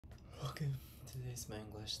Okay, today's my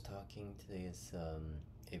English talking. Today is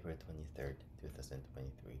April 23rd,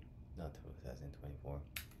 2023, not 2024.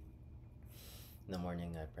 In the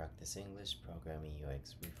morning, I practice English, programming,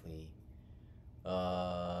 UX briefly.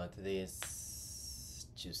 Today is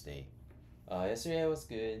Tuesday. Yesterday I was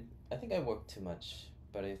good. I think I worked too much,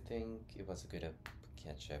 but I think it was a good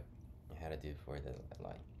catch up I had to do for the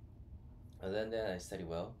deadline. Other than that, I study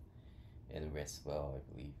well and rest well,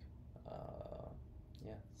 I believe.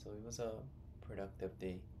 Yeah, so it was a productive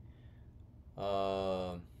day.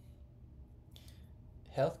 Um,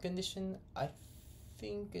 Health condition, I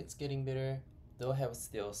think it's getting better. Though I have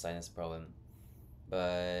still sinus problem,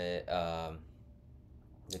 but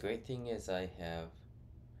the great thing is I have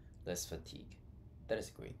less fatigue. That is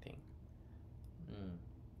a great thing. Mm.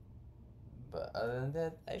 But other than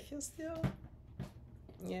that, I feel still,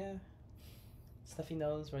 yeah, stuffy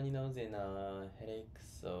nose, runny nose, and headache.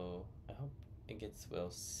 So I hope it gets well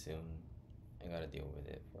soon. I gotta deal with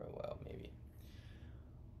it for a while, maybe.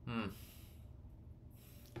 Hmm.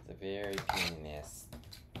 It's a very pain in the ass.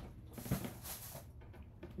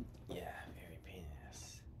 Yeah, very pain in the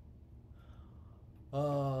ass.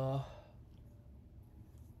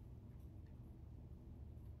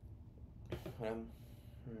 Um,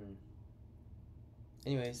 hmm.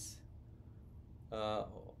 Anyways, uh,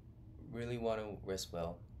 really want to rest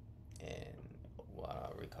well and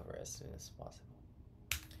want to recover as soon as possible.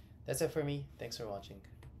 That's it for me. Thanks for watching.